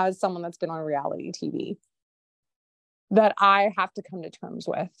 as someone that's been on reality TV, that I have to come to terms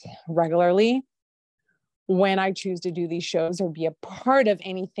with regularly when I choose to do these shows or be a part of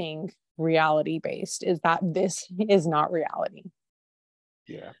anything reality based, is that this is not reality.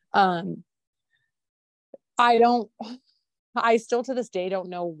 Yeah. I still to this day don't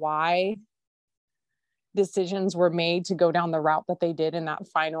know why decisions were made to go down the route that they did in that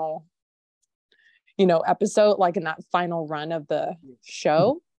final, you know, episode, like in that final run of the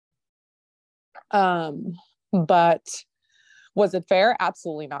show. But was it fair?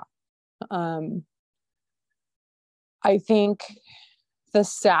 Absolutely not. I think the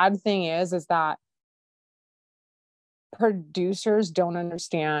sad thing is that producers don't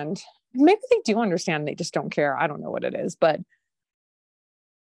understand. Maybe they do understand, they just don't care. I don't know what it is, but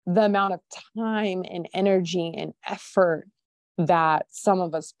the amount of time and energy and effort that some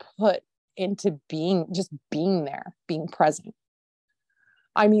of us put into being there, being present.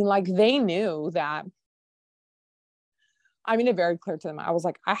 I mean, like, they knew that. I made it very clear to them. I was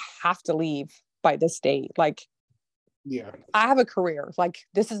like, I have to leave by this date. Like, yeah, I have a career. Like,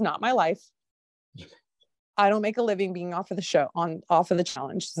 this is not my life. I don't make a living being off of the show, off of the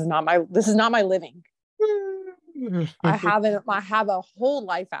challenge. This is not my living. I have a whole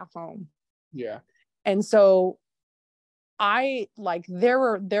life at home. Yeah. And so I, like,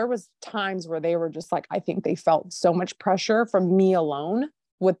 there was times where they were just like, I think they felt so much pressure from me alone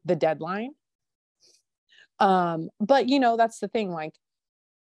with the deadline. But you know, that's the thing. Like,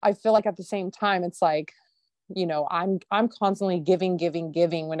 I feel like at the same time, it's like, you know, I'm constantly giving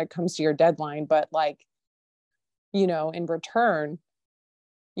when it comes to your deadline, but like, you know, in return,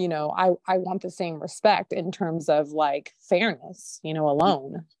 you know, I want the same respect in terms of like fairness, you know,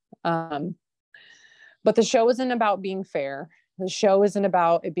 alone. But the show isn't about being fair. The show isn't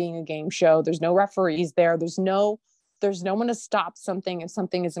about it being a game show. There's no referees there. There's no one to stop something if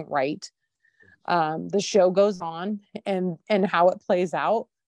something isn't right. The show goes on, and how it plays out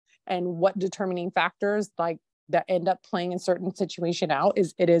and what determining factors like that end up playing a certain situation out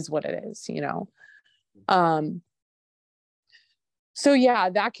is what it is, you know? So yeah,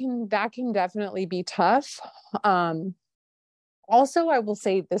 that can definitely be tough. Also, I will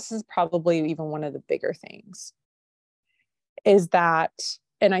say this is probably even one of the bigger things is that,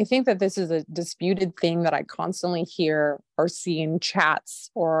 and I think that this is a disputed thing that I constantly hear or see in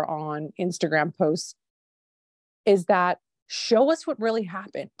chats or on Instagram posts, is that show us what really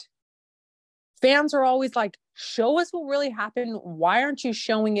happened. Fans are always like, show us what really happened. Why aren't you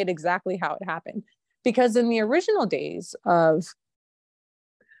showing it exactly how it happened? Because in the original days of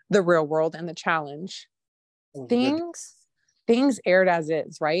the Real World and the challenge, things aired as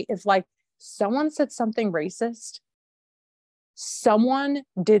is, right? If like someone said something racist, someone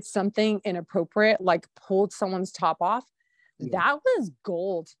did something inappropriate, like pulled someone's top off, that was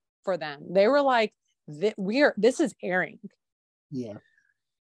gold for them. They were like, this is airing. Yeah.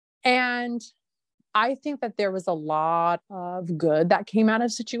 And I think that there was a lot of good that came out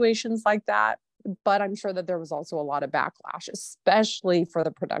of situations like that, but I'm sure that there was also a lot of backlash, especially for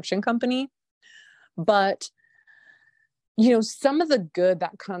the production company. But, you know, some of the good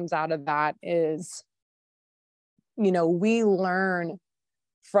that comes out of that is, you know, we learn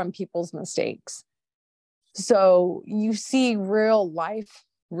from people's mistakes. So you see real life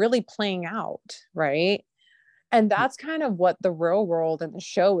really playing out, right? And that's kind of what the Real World and the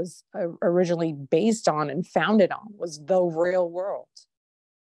show is originally based on and founded on, was the real world.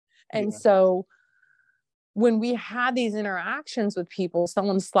 And so when we had these interactions with people,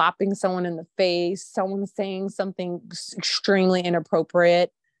 someone slapping someone in the face, someone saying something extremely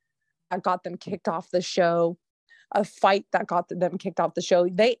inappropriate that got them kicked off the show, a fight that got them kicked off the show,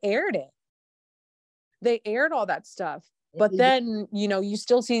 they aired it. They aired all that stuff. But then, you know, you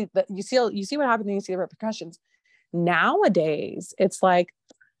still see that, you see what happened, and you see the repercussions. Nowadays, it's like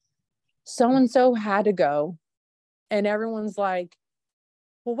so-and-so had to go, and everyone's like,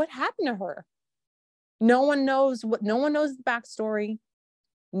 well, what happened to her? No one knows the backstory.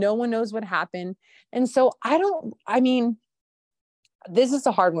 No one knows what happened. And so this is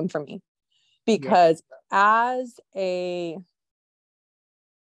a hard one for me, because as a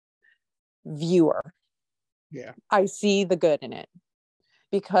viewer, I see the good in it,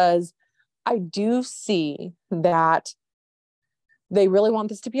 because I do see that they really want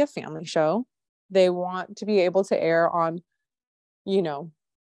this to be a family show. They want to be able to air on, you know,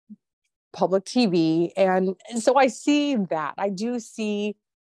 public TV. And so I see that. I do see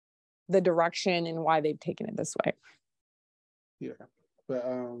the direction and why they've taken it this way. Yeah. But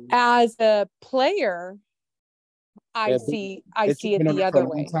as a player, I see it the other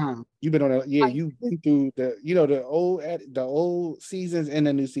way. You've been on it. Yeah, you've been through the old seasons and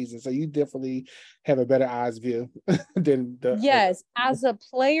the new seasons. So you definitely have a better eyes view than the. Yes. As a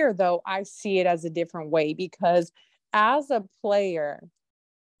player, though, I see it as a different way, because as a player,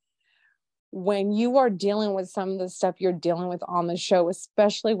 when you are dealing with some of the stuff you're dealing with on the show,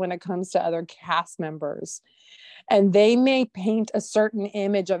 especially when it comes to other cast members, and they may paint a certain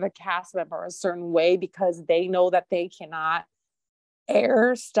image of a cast member a certain way because they know that they cannot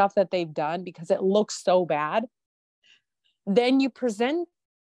air stuff that they've done because it looks so bad, then you present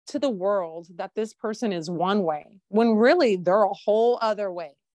to the world that this person is one way when really they're a whole other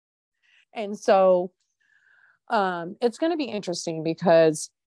way. And so it's going to be interesting because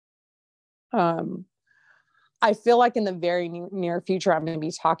I feel like in the very near future, I'm going to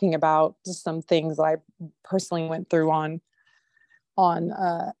be talking about just some things that I personally went through on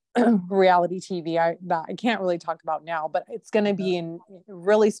reality TV that I can't really talk about now, but it's going to be in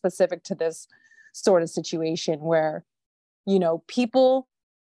really specific to this sort of situation where, you know, people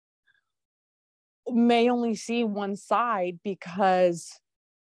may only see one side because,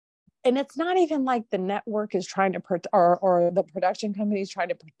 and it's not even like the network is trying to or the production company is trying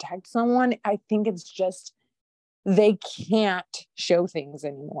to protect someone. I think it's just they can't show things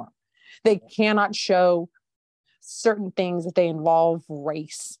anymore. They cannot show certain things that they involve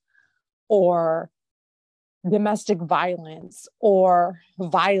race or domestic violence or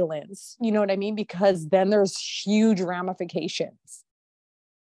violence. You know what I mean? Because then there's huge ramifications.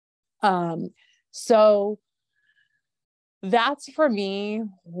 So that's for me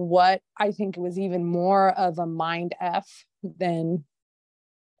what I think was even more of a mind F than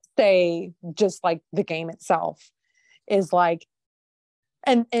say just like the game itself is like,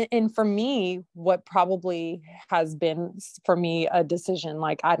 and for me, what probably has been for me a decision,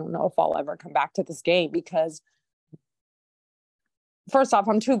 like, I don't know if I'll ever come back to this game because first off,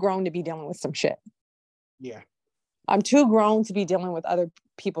 I'm too grown to be dealing with some shit. Yeah. I'm too grown to be dealing with other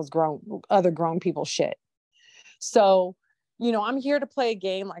grown people's shit. So, you know, I'm here to play a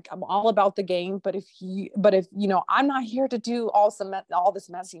game. Like I'm all about the game, but if you know, I'm not here to do all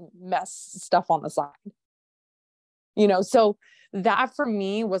this mess stuff on the side, you know? So that for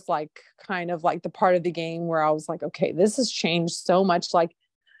me was like, kind of like the part of the game where I was like, okay, this has changed so much. Like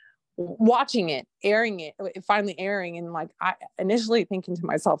watching it, finally airing. And like, I initially thinking to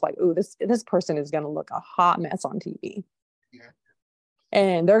myself, like, ooh, this person is going to look a hot mess on TV. Yeah.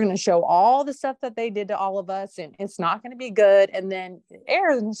 And they're going to show all the stuff that they did to all of us, and it's not going to be good. And then it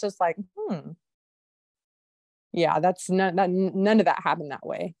airs, and it's just like, yeah, that's none of that happened that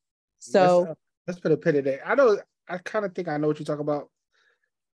way. So let's put a pin in it. I kind of think I know what you're talking about,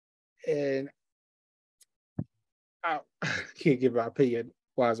 and I can't give my opinion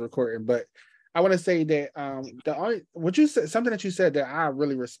while I was recording, but I want to say that what you said, something that you said that I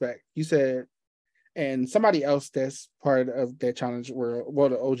really respect. You said, and somebody else that's part of that challenge world, well,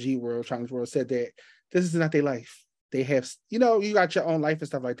 the OG world challenge world, said that this is not their life. They have, you know, you got your own life and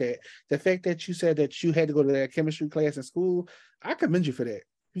stuff like that. The fact that you said that you had to go to that chemistry class in school, I commend you for that.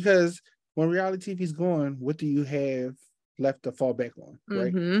 Because when reality TV is going, what do you have left to fall back on,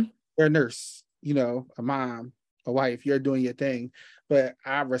 right? Mm-hmm. You're a nurse, you know, a mom, a wife, you're doing your thing. But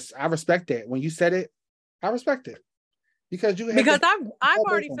I respect that. When you said it, I respect it. Because I've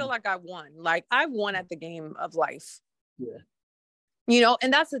already feel like I won. Like I won at the game of life. Yeah. You know,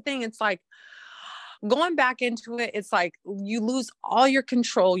 and that's the thing. It's like going back into it, it's like you lose all your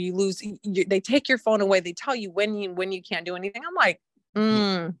control. They take your phone away. They tell you when you can't do anything. I'm like,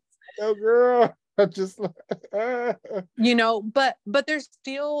 oh girl. Just you know, but there's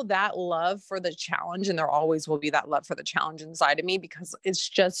still that love for the challenge, and there always will be that love for the challenge inside of me because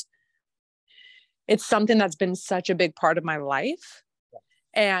it's something that's been such a big part of my life.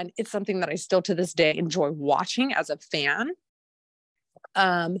 And it's something that I still to this day enjoy watching as a fan.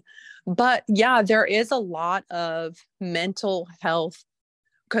 But yeah, there is a lot of mental health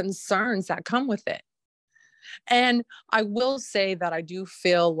concerns that come with it. And I will say that I do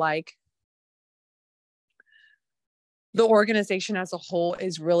feel like the organization as a whole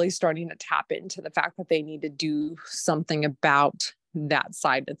is really starting to tap into the fact that they need to do something about that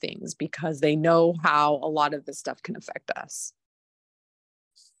side of things because they know how a lot of this stuff can affect us.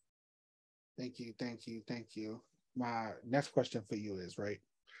 Thank you. My next question for you is, right,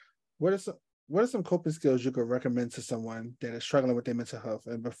 what are some coping skills you could recommend to someone that is struggling with their mental health?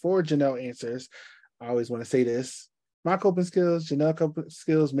 And before Janelle answers, I always want to say this. My coping skills, Janelle coping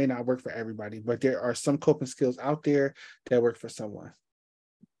skills may not work for everybody, but there are some coping skills out there that work for someone.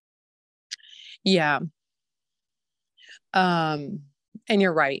 Yeah. And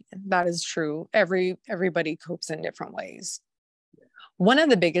you're right. That is true. Everybody copes in different ways. One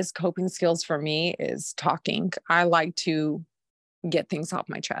of the biggest coping skills for me is talking. I like to get things off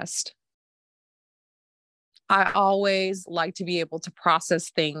my chest. I always like to be able to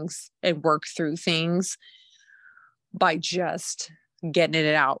process things and work through things by just getting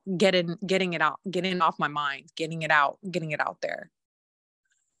it out, getting it out, getting it off my mind, getting it out there.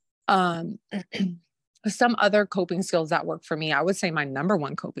 Some other coping skills that work for me, I would say my number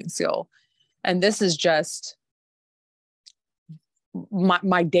one coping skill, and this is just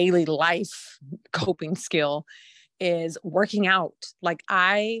my daily life coping skill, is working out. Like,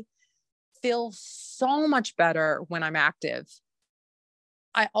 I feel so much better when I'm active.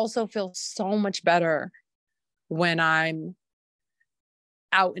 I also feel so much better when I'm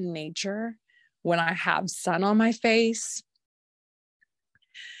out in nature, when I have sun on my face,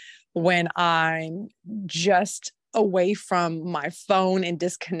 when I'm just away from my phone and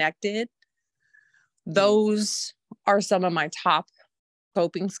disconnected. Those are some of my top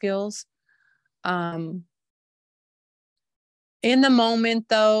coping skills. In the moment,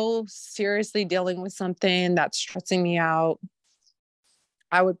 though, seriously dealing with something that's stressing me out,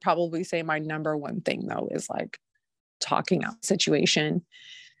 I would probably say my number one thing, though, is like talking out the situation.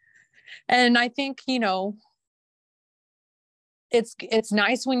 And I think, it's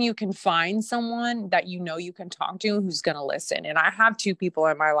nice when you can find someone that you can talk to who's going to listen. And I have two people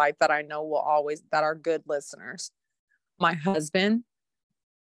in my life that I know that are good listeners. My husband,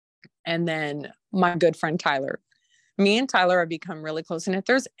 and then my good friend Tyler. Me and Tyler have become really close. And if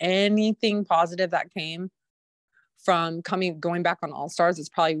there's anything positive that came from going back on All Stars, it's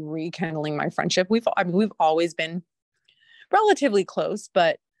probably rekindling my friendship. We've always been relatively close,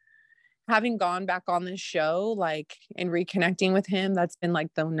 but having gone back on this show, like, and reconnecting with him, that's been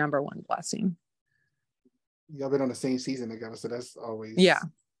like the number one blessing. Y'all been on the same season together, so that's always... Yeah.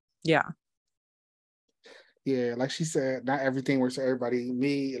 Like she said, not everything works for everybody.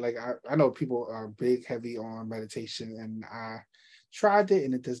 Me, like, I know people are big, heavy on meditation, and I tried it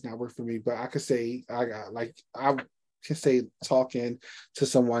and it does not work for me. But I could say I can say talking to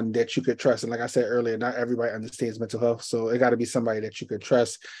someone that you could trust. And like I said earlier, not everybody understands mental health. So it got to be somebody that you could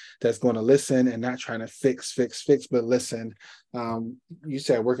trust, that's going to listen and not trying to fix, but listen. You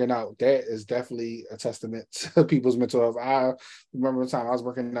said working out. That is definitely a testament to people's mental health. I remember the time I was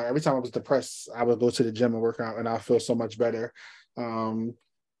working out. Every time I was depressed, I would go to the gym and work out, and I feel so much better.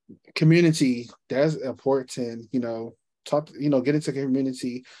 Community, that's important. Get into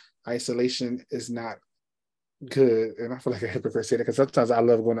community. Isolation is not good, and I feel like a hypocrite saying that, because sometimes I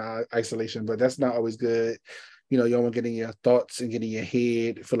love going to isolation, but that's not always good. You don't want to get in your thoughts and get in your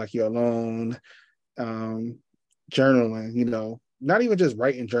head, feel like you're alone. Journaling, not even just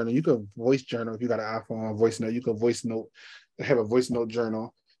writing journal. You could voice journal if you got an iPhone, voice note. You could have a voice note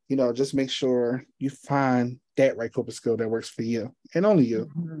journal. Just make sure you find that right coping skill that works for you and only you.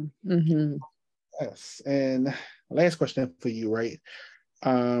 Mm-hmm. Yes. And last question for you, right?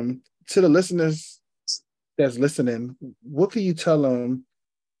 To the listeners that's listening, what can you tell them?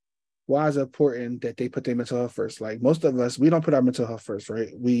 Why is it important that they put their mental health first? Like, most of us, we don't put our mental health first, right?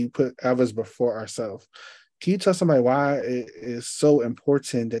 We put others before ourselves. Can you tell somebody why it is so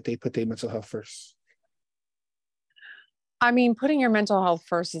important that they put their mental health first? I mean, putting your mental health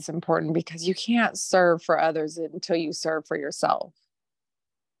first is important because you can't serve for others until you serve for yourself.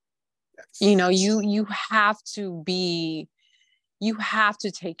 Yes. You have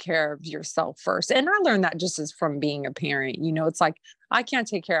to take care of yourself first. And I learned that just as from being a parent. It's like, I can't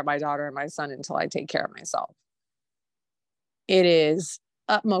take care of my daughter and my son until I take care of myself. It is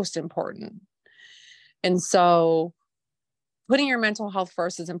utmost important. And so putting your mental health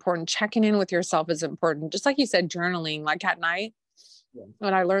first is important. Checking in with yourself is important. Just like you said, journaling, like at night. Yeah.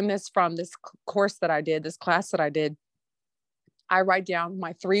 When I learned this from this class that I did, I write down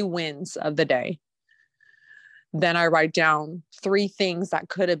my 3 wins of the day. Then I write down 3 things that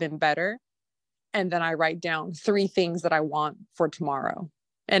could have been better. And then I write down 3 things that I want for tomorrow.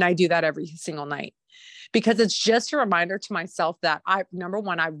 And I do that every single night, because it's just a reminder to myself that number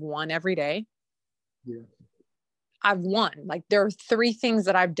one, I've won every day. Yeah. I've won. Like, there are 3 things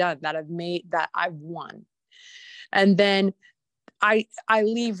that I've done that I've won. And then I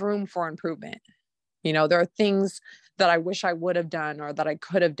leave room for improvement. There are things that I wish I would have done or that I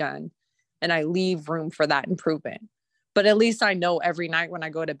could have done, and I leave room for that improvement. But at least I know every night when I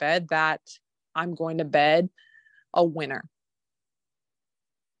go to bed that I'm going to bed a winner.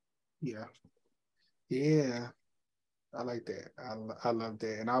 Yeah. Yeah. I like that. I love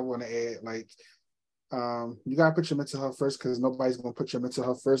that. And I want to add, like, you got to put your mental health first, because nobody's going to put your mental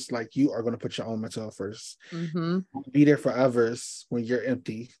health first like you are going to put your own mental health first. Mm-hmm. Be there for others when you're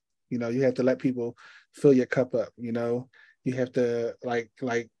empty. You have to let people fill your cup up. You have to, like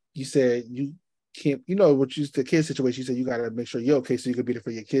you said, you can't, the kid situation, you said you got to make sure you're okay so you can be there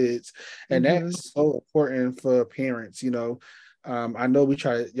for your kids. And that's so important for parents. I know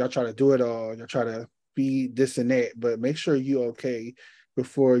y'all try to do it all. Y'all try to be this and that, but make sure you're okay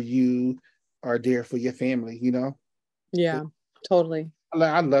before you are there for your family, you know? Yeah, totally.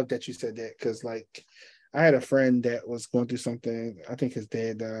 I love that you said that, because like I had a friend that was going through something. I think his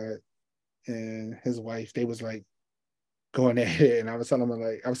dad died, and his wife, they was like going at it. And I was telling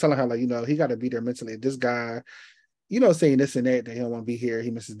her, like, you know, he got to be there mentally. This guy, you know, saying this and that he don't want to be here,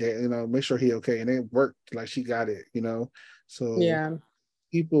 he misses dad, you know, make sure he okay. And it worked. Like, she got it, you know. So Yeah.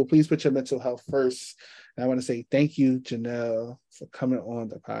 people, please put your mental health first. And I want to say thank you, Janelle, for coming on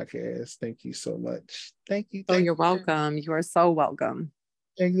the podcast. Thank you so much. Thank you. Oh, you're welcome. You are so welcome.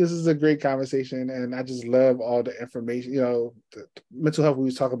 I think this is a great conversation, and I just love all the information, you know, the mental health we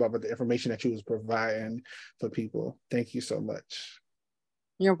was talking about, but the information that you was providing for people. Thank you so much.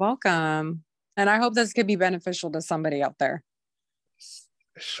 You're welcome. And I hope this could be beneficial to somebody out there.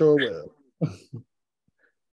 Sure will.